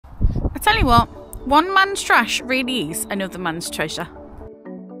tell you what, one man's trash really is another man's treasure.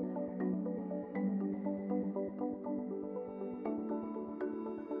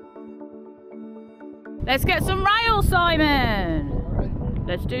 Let's get some rails, Simon.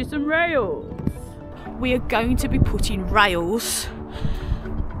 Let's do some rails. We are going to be putting rails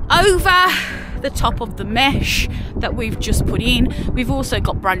over the top of the mesh that we've just put in. We've also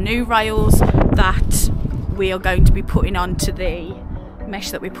got brand new rails that we are going to be putting onto the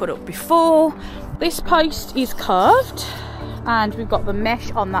mesh that we put up before. This post is curved and we've got the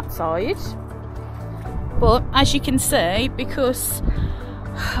mesh on that side, but as you can see, because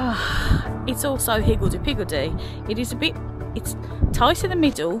it's also higgledy-piggledy, it's tight in the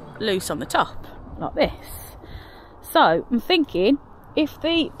middle, loose on the top, like this. So I'm thinking, if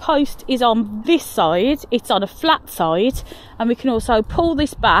the post is on this side, it's on a flat side, and we can also pull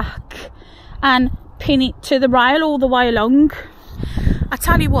this back and pin it to the rail all the way along. I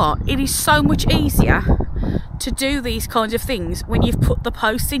tell you what, it is so much easier to do these kinds of things when you've put the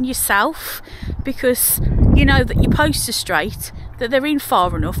posts in yourself, because you know that your posts are straight, that they're in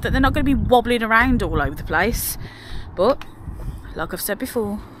far enough, that they're not going to be wobbling around all over the place. But like I've said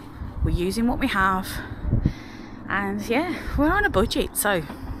before, we're using what we have. And yeah, we're on a budget, so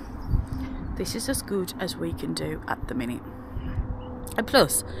this is as good as we can do at the minute. And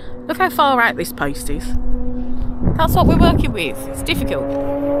plus, look how far out this post is. That's what we're working with. It's difficult.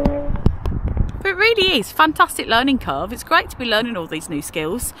 But it really is fantastic learning curve. It's great to be learning all these new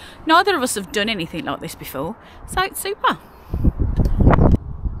skills. Neither of us have done anything like this before, so it's super.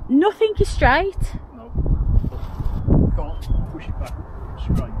 Nothing is straight. No. Can't push it back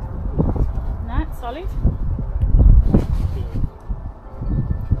straight. No, it's solid.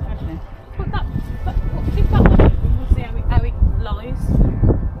 Keep that one open, we'll see how it lies.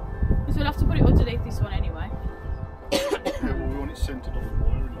 Because we'll have to put it underneath this one anyway. Yeah, well, we want it centred on the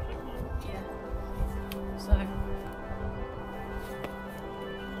wire and everything. Yeah. So.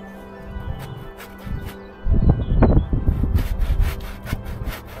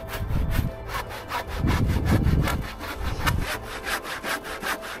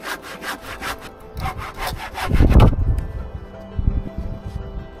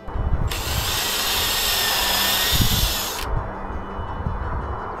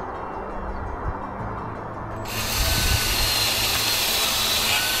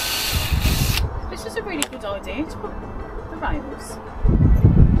 A really good idea to put the rails,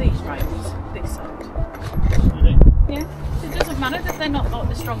 these rails, this side. Yeah, so it doesn't matter that they're not like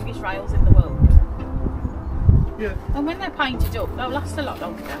the strongest rails in the world. Yeah. And when they're painted up, they'll last a lot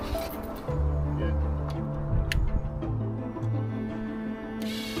longer. Yeah.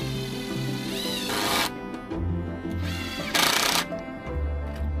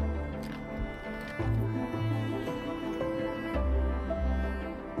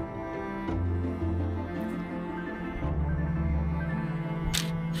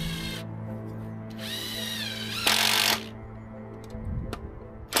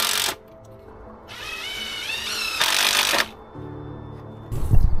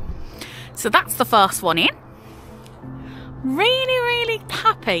 So that's the first one in. Really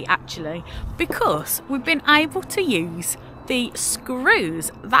happy actually, because we've been able to use the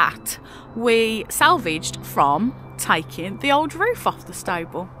screws that we salvaged from taking the old roof off the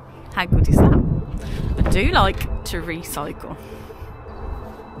stable. How good is that? I do like to recycle.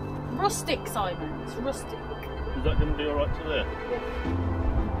 Rustic, Simon, it's rustic. Is that going to be alright to there?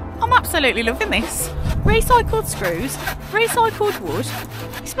 I'm absolutely loving this. Recycled screws, recycled wood.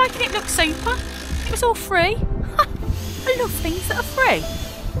 It's making it look super. It was all free. I love things that are free.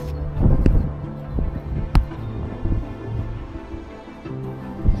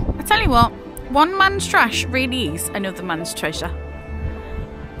 I tell you what, one man's trash really is another man's treasure.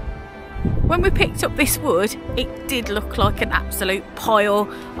 When we picked up this wood, it did look like an absolute pile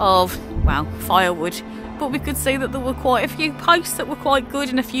of, well, firewood. But we could see that there were quite a few posts that were quite good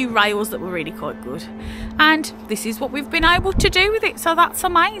and a few rails that were really quite good. And this is what we've been able to do with it, so that's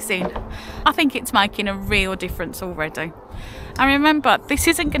amazing. I think it's making a real difference already. And remember, this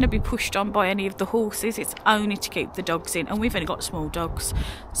isn't going to be pushed on by any of the horses, it's only to keep the dogs in, and we've only got small dogs.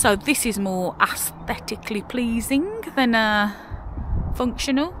 So this is more aesthetically pleasing than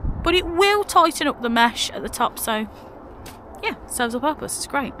functional. But it will tighten up the mesh at the top, so yeah, serves a purpose, it's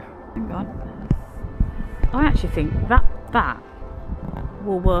great. Hang on. I actually think that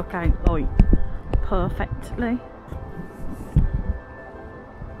will work out like perfectly.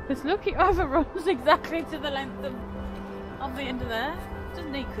 Because look, it overruns exactly to the length of the end of there.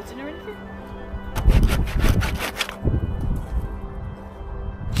 Doesn't need cutting or anything.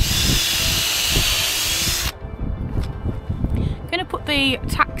 Gonna put the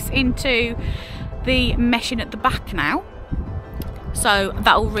tacked tacks into the meshing at the back now, so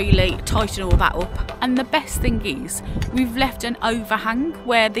that'll really tighten all that up. And the best thing is we've left an overhang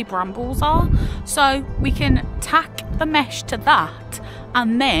where the brambles are, so we can tack the mesh to that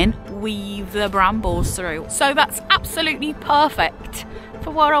and then weave the brambles through. So that's absolutely perfect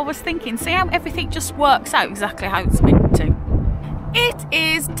for what I was thinking. See how everything just works out exactly how it's meant to. It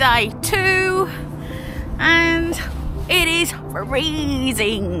is day 2 and it is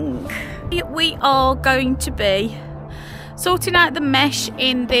freezing. We are going to be sorting out the mesh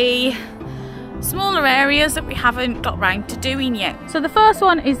in the smaller areas that we haven't got round to doing yet. So the first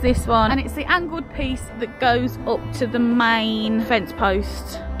one is this one, and it's the angled piece that goes up to the main fence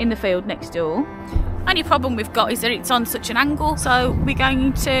post in the field next door. Only problem we've got is that it's on such an angle, so we're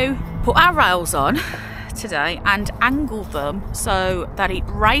going to put our rails on today and angle them so that it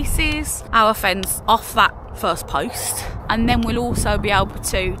races our fence off that first post, and then we'll also be able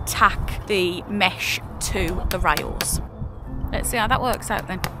to tack the mesh to the rails. Let's see how that works out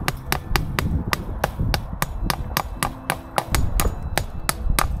then.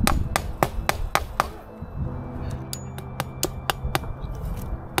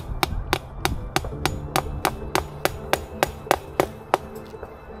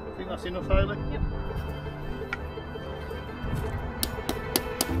 I think that's enough, Hayley? Yep.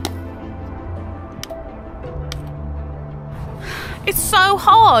 It's so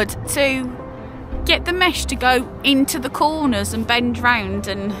hard to get the mesh to go into the corners and bend round,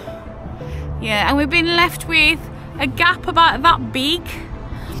 and yeah, and we've been left with a gap about that big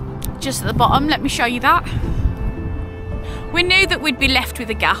just at the bottom. Let me show you that. We knew that we'd be left with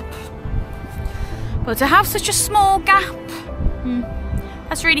a gap, but to have such a small gap,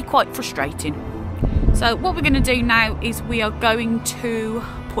 that's really quite frustrating. So what we're going to do now is we are going to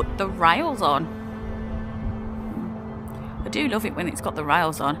put the rails on. I do love it when it's got the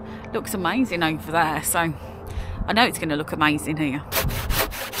rails on. It looks amazing over there, so I know it's going to look amazing here.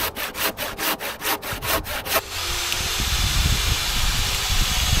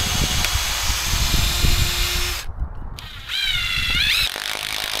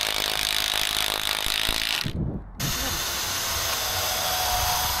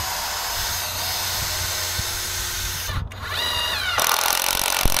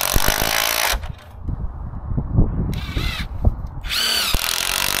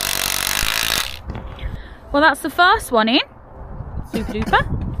 Well, that's the first one in. Super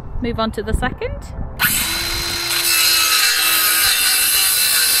duper. Move on to the second.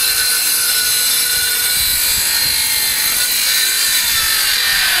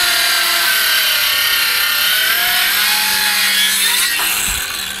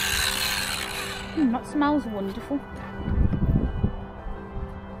 That smells wonderful.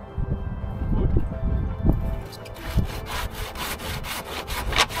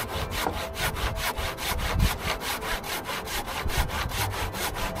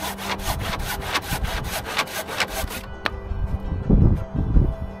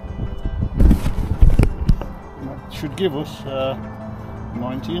 Should give us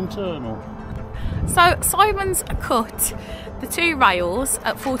 90 internal. So Simon's cut the 2 rails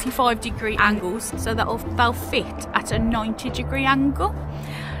at 45-degree angles so that they'll fit at a 90-degree angle.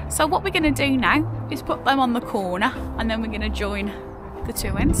 So what we're going to do now is put them on the corner, and then we're going to join the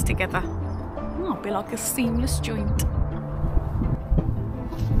 2 ends together. Oh, it'll be like a seamless joint.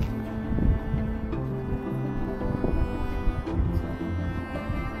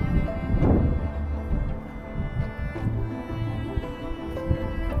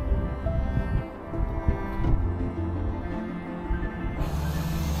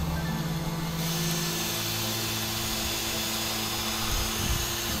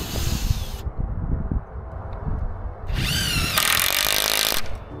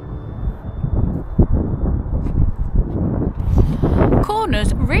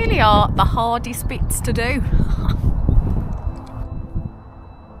 Corners really are the hardest bits to do.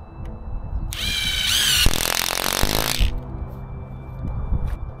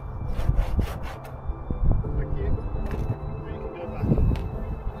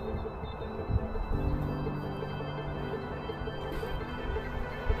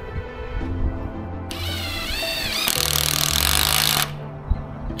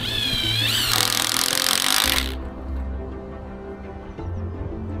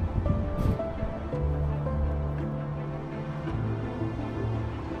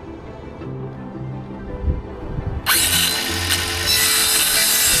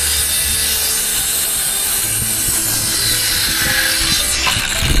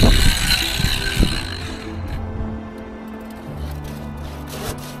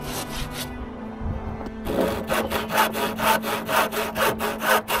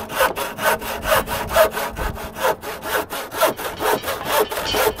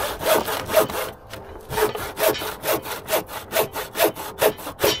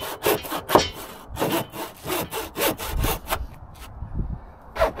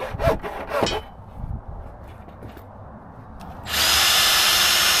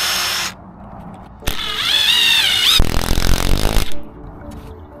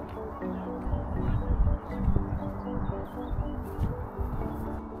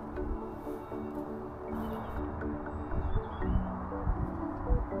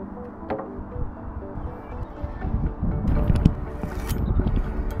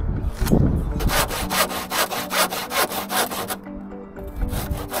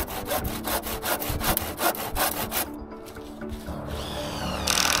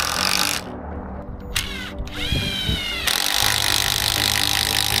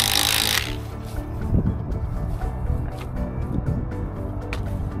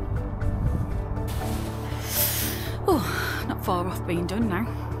 Oh, not far off being done now.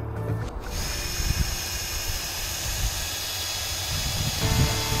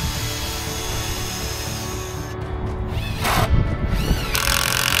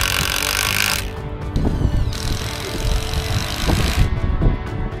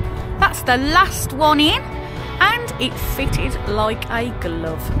 That's the last one in, and it fitted like a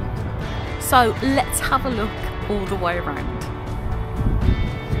glove. So let's have a look all the way around.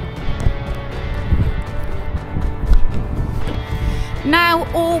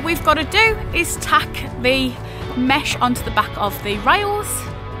 Now all we've got to do is tack the mesh onto the back of the rails,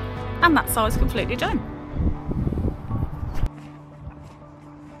 and that side's completely done.